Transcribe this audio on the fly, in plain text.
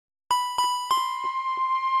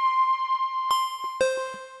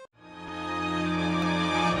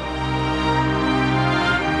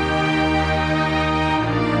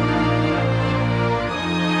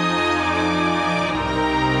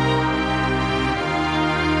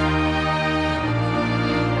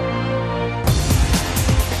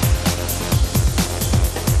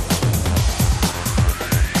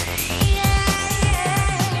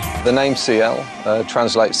The name CIEL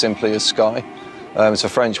translates simply as sky. It's a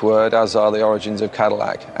French word, as are the origins of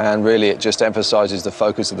Cadillac, and really it just emphasizes the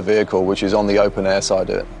focus of the vehicle, which is on the open air side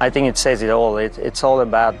of it. I think it says it all. It's all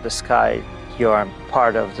about the sky. You are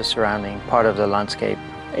part of the surrounding, part of the landscape.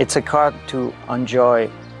 It's a car to enjoy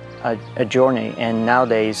a journey, and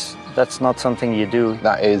nowadays that's not something you do.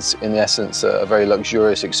 That is, in essence, a very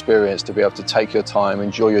luxurious experience to be able to take your time,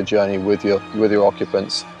 enjoy your journey with your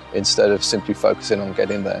occupants, instead of simply focusing on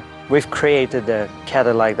getting there. We've created a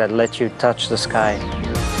Cadillac that lets you touch the sky.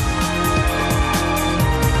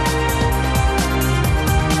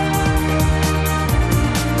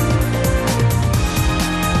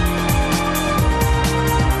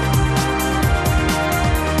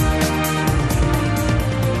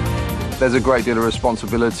 There's a great deal of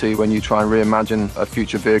responsibility when you try and reimagine a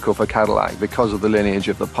future vehicle for Cadillac because of the lineage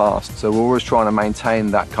of the past. So we're always trying to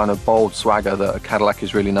maintain that kind of bold swagger that a Cadillac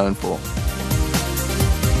is really known for.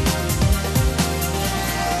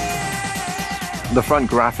 The front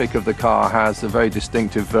graphic of the car has a very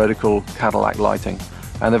distinctive vertical Cadillac lighting,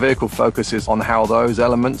 and the vehicle focuses on how those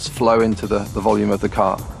elements flow into the volume of the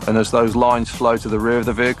car. And as those lines flow to the rear of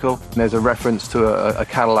the vehicle, there's a reference to a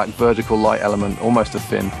Cadillac vertical light element, almost a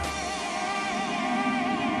fin.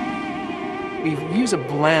 We use a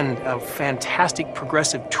blend of fantastic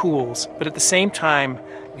progressive tools, but at the same time,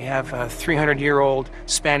 we have a 300-year-old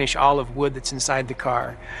Spanish olive wood that's inside the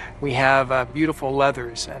car. We have beautiful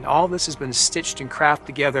leathers, and all this has been stitched and crafted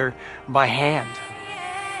together by hand.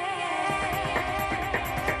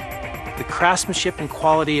 The craftsmanship and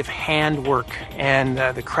quality of handwork and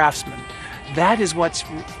the craftsman, that is what's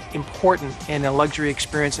important in a luxury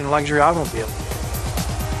experience in a luxury automobile.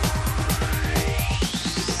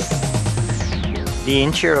 The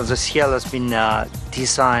interior of the CIEL has been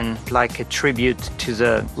designed like a tribute to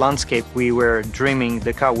the landscape we were dreaming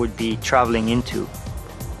the car would be traveling into.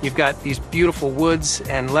 You've got these beautiful woods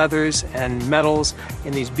and leathers and metals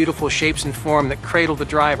in these beautiful shapes and form that cradle the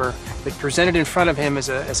driver, but presented in front of him as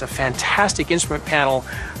a fantastic instrument panel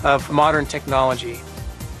of modern technology.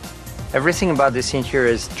 Everything about this interior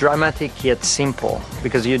is dramatic yet simple,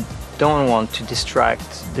 because you don't want to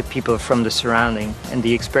distract the people from the surrounding and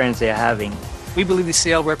the experience they're having. We believe the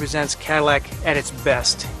CIEL represents Cadillac at its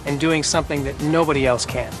best and doing something that nobody else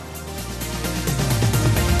can.